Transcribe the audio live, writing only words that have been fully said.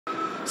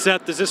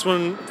Seth, does this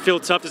one feel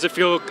tough? Does it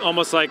feel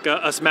almost like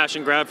a smash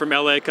and grab from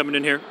LA coming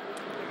in here?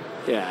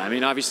 Yeah, I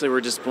mean, obviously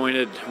we're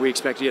disappointed. We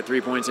expect to get 3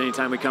 points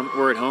anytime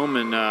we're at home,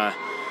 and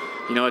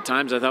you know, at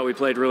times I thought we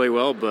played really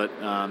well, but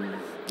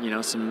you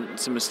know,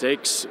 some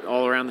mistakes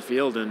all around the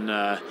field, and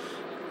yeah,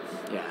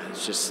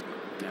 it's just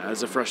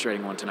it's a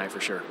frustrating one tonight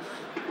for sure.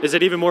 Is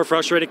it even more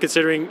frustrating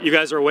considering you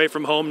guys are away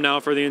from home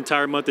now for the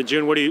entire month of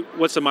June?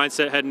 What's the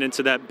mindset heading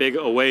into that big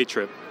away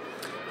trip?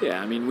 Yeah,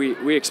 I mean,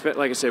 we expect,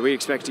 like I said, we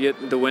expect to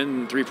get the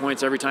win, 3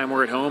 points every time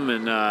we're at home,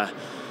 and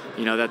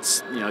you know,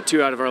 that's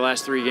 2 out of our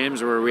last 3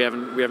 games where we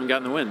haven't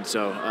gotten the win.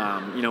 So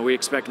you know, we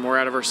expect more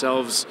out of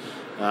ourselves,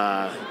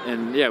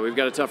 and yeah, we've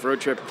got a tough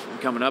road trip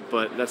coming up,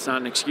 but that's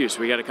not an excuse.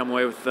 We got to come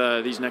away with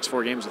these next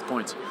 4 games with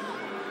points.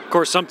 Of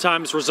course,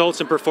 sometimes results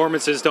and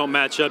performances don't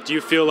match up. Do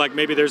you feel like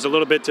maybe there's a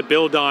little bit to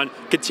build on,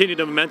 continue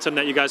the momentum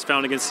that you guys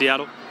found against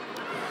Seattle?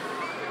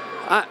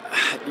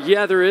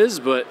 Yeah, there is,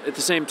 but at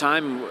the same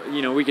time,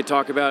 you know, we could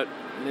talk about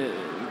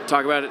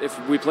it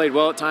if we played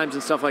well at times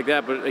and stuff like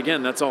that. But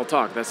again, that's all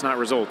talk. That's not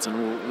results,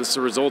 and this is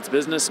a results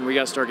business, and we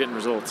got to start getting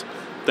results.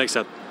 Thanks,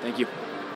 Seth. Thank you.